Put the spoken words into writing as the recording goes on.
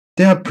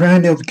There are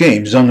plenty of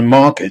games on the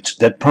market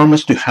that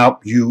promise to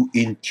help you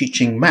in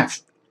teaching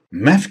math.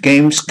 Math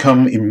games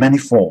come in many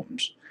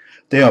forms.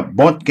 There are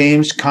board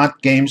games, card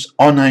games,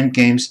 online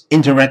games,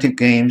 interactive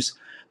games,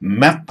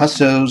 math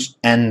puzzles,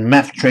 and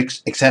math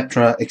tricks,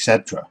 etc.,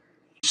 etc.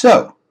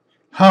 So,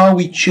 how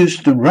we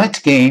choose the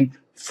right game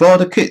for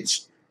the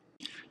kids?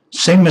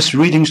 Same as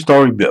reading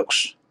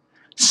storybooks.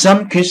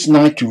 Some kids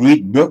like to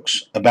read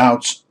books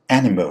about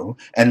animals,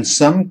 and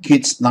some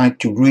kids like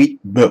to read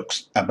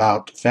books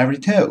about fairy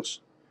tales.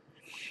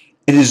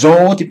 It is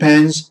all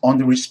depends on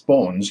the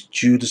response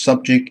to the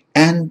subject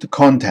and the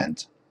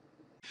content.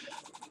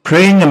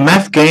 Playing a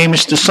math game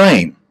is the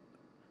same.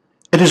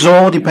 It is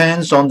all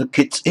depends on the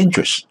kid's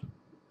interest.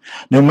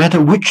 No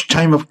matter which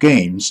type of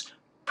games,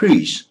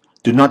 please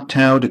do not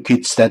tell the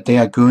kids that they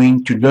are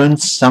going to learn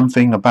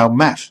something about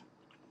math.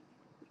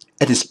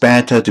 It is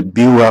better to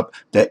build up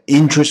their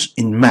interest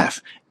in math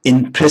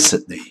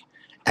implicitly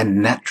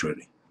and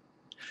naturally.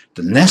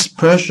 The less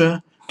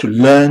pressure to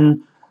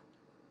learn,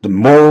 the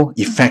more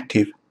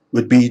effective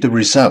would be the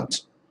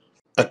result.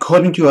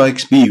 According to our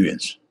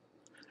experience,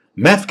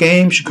 math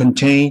games should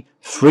contain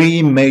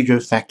three major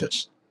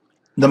factors.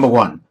 Number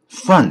one,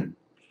 fun.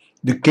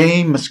 The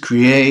game must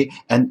create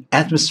an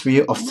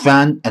atmosphere of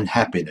fun and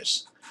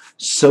happiness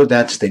so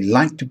that they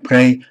like to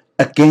play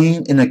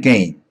again and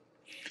again.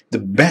 The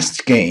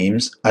best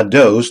games are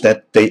those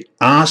that they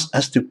ask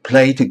us to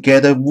play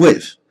together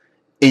with,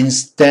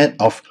 instead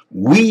of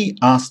we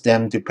ask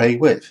them to play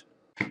with.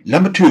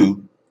 Number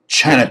two,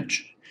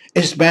 challenge.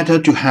 It's better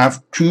to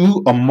have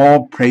two or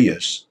more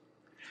players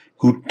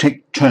who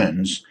take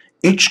turns,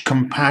 each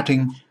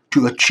competing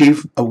to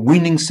achieve a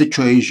winning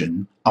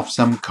situation of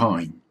some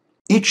kind,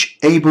 each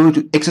able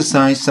to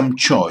exercise some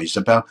choice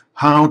about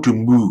how to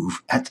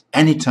move at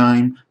any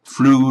time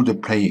through the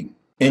playing.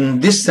 In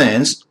this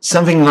sense,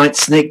 something like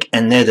Snake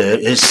and Ladder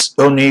is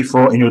only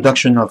for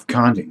introduction of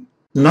counting,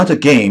 not a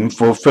game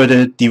for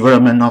further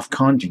development of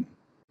counting.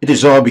 It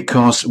is all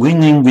because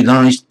winning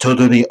relies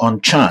totally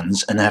on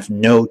chance and have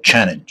no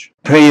challenge.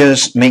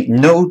 Players make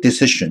no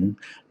decision,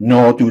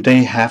 nor do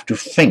they have to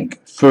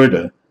think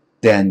further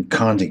than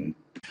counting.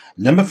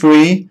 Number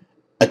three,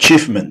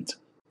 achievement.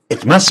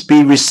 It must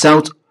be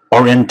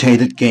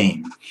result-oriented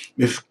game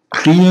with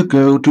clear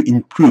goal to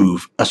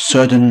improve a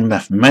certain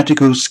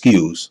mathematical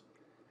skills.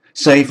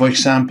 Say, for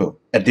example,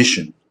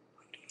 addition.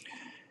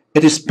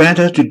 It is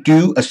better to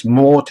do a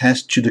small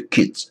test to the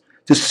kids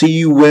to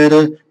see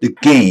whether the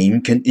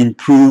game can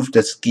improve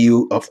the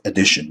skill of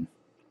addition.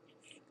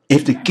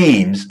 If the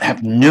games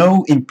have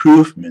no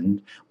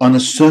improvement on a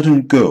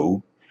certain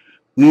goal,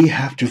 we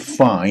have to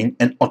find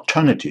an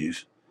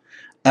alternative,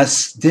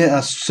 as there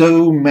are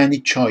so many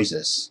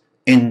choices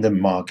in the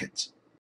market.